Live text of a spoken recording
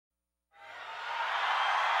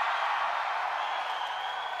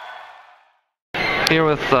Here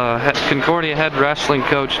with Concordia head wrestling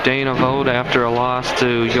coach Dana Vogt after a loss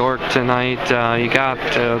to York tonight. You got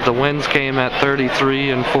the wins came at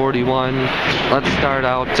 33 and 41. Let's start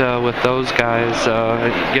out with those guys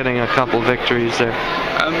getting a couple victories there.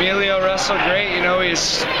 Emilio wrestled great. You know,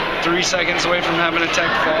 he's 3 seconds away from having a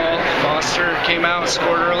tech fall. Foster came out,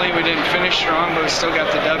 scored early. We didn't finish strong, but we still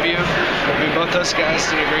got the W. I mean, both those guys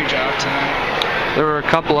did a great job tonight. There were a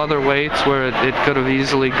couple other weights where it could have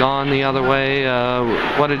easily gone the other way.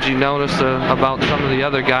 What did you notice about some of the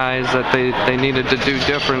other guys that they needed to do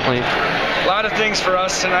differently? A lot of things for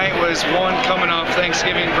us tonight was, one, coming off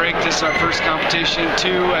Thanksgiving break. This is our first competition.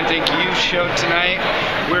 Two, I think you showed tonight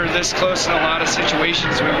we were this close in a lot of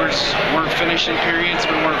situations. We weren't finishing periods.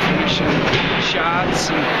 We weren't finishing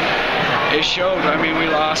shots. And it showed. I mean, we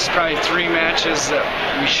lost probably 3 matches that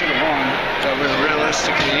we should have won, that we were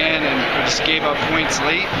realistically in, and we just gave up points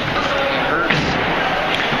late. It hurt.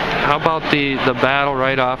 How about the battle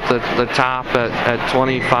right off the top at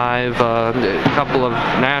 25? A couple of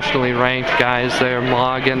nationally ranked guys there.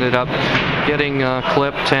 Mogg ended up getting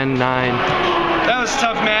clipped 10-9. That was a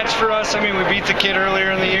tough match for us. I mean, we beat the kid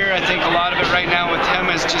earlier in the year. I think a lot of it right now with him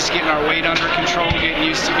is just getting our weight under control, getting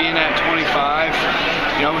used to being at 25.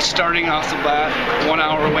 You know, starting off the bat, 1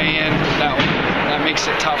 hour weigh in, that makes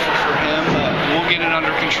it tougher for him. But we'll get it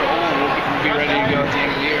under control, and we'll be ready to go at the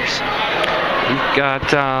end of the year. So. You've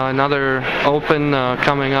got another open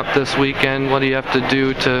coming up this weekend. What do you have to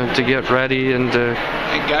do to get ready and to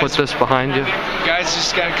put this behind you? Guys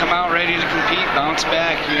just got to come out ready to compete, bounce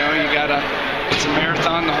back. You know, it's a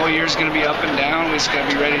marathon. The whole year is going to be up and down. We just got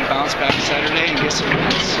to be ready to bounce back Saturday and get some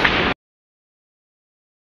wins.